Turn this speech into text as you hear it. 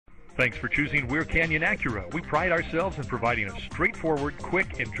Thanks for choosing Weir Canyon Acura. We pride ourselves in providing a straightforward,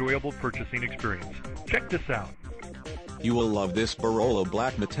 quick, enjoyable purchasing experience. Check this out. You will love this Barolo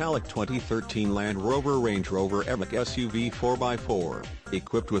Black Metallic 2013 Land Rover Range Rover Evoque SUV 4x4,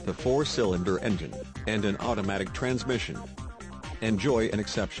 equipped with a 4-cylinder engine and an automatic transmission. Enjoy an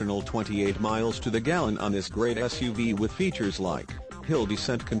exceptional 28 miles to the gallon on this great SUV with features like hill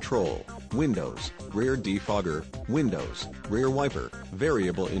descent control, windows, rear defogger, windows, rear wiper,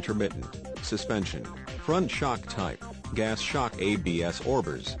 variable intermittent, suspension, front shock type, gas shock ABS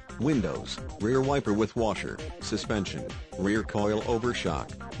orbers, windows, rear wiper with washer, suspension, rear coil over shock,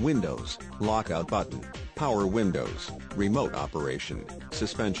 windows, lockout button, power windows, remote operation,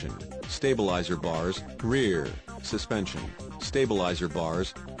 suspension, stabilizer bars, rear, suspension, stabilizer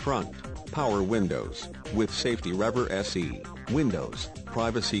bars, front, power windows, with safety Rover SE, windows,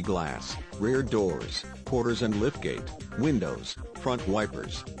 privacy glass, rear doors, quarters and liftgate, windows, front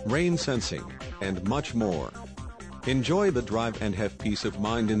wipers, rain sensing, and much more. Enjoy the drive and have peace of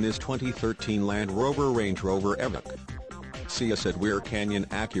mind in this 2013 Land Rover Range Rover Evoque. See us at Weir Canyon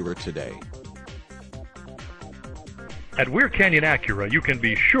Acura today. At Weir Canyon Acura, you can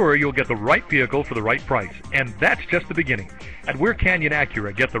be sure you'll get the right vehicle for the right price, and that's just the beginning. At Weir Canyon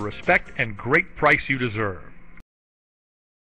Acura, get the respect and great price you deserve.